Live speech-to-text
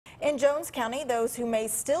In Jones County, those who may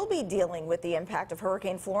still be dealing with the impact of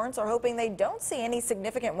Hurricane Florence are hoping they don't see any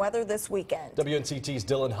significant weather this weekend. WNCT's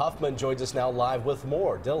Dylan Huffman joins us now live with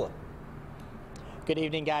more. Dylan. Good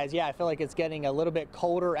evening, guys. Yeah, I feel like it's getting a little bit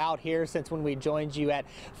colder out here since when we joined you at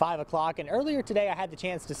 5 o'clock. And earlier today, I had the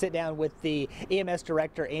chance to sit down with the EMS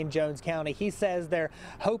director in Jones County. He says they're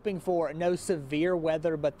hoping for no severe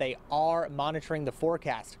weather, but they are monitoring the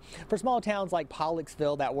forecast. For small towns like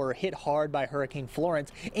Pollocksville that were hit hard by Hurricane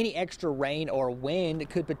Florence, any extra rain or wind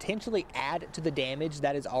could potentially add to the damage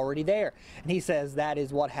that is already there. And he says that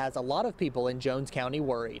is what has a lot of people in Jones County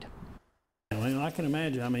worried. I mean, I can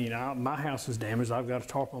imagine. I mean, my house is damaged. I've got a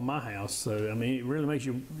tarp on my house, so I mean, it really makes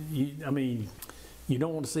you. I mean, you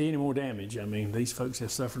don't want to see any more damage. I mean, these folks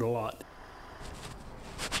have suffered a lot.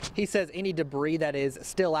 He says any debris that is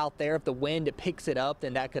still out there, if the wind picks it up,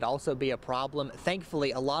 then that could also be a problem.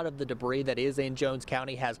 Thankfully, a lot of the debris that is in Jones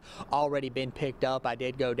County has already been picked up. I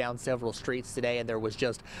did go down several streets today, and there was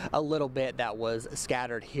just a little bit that was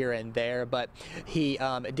scattered here and there. But he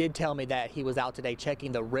did tell me that he was out today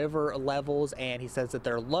checking the river levels, and he says that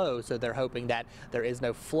they're low, so they're hoping that there is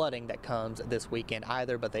no flooding that comes this weekend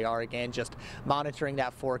either. But they are, again, just monitoring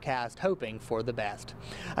that forecast, hoping for the best.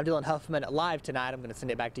 I'm Dylan Huffman live tonight. I'm going to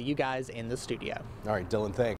send it back to you guys in the studio. All right, Dylan, thanks.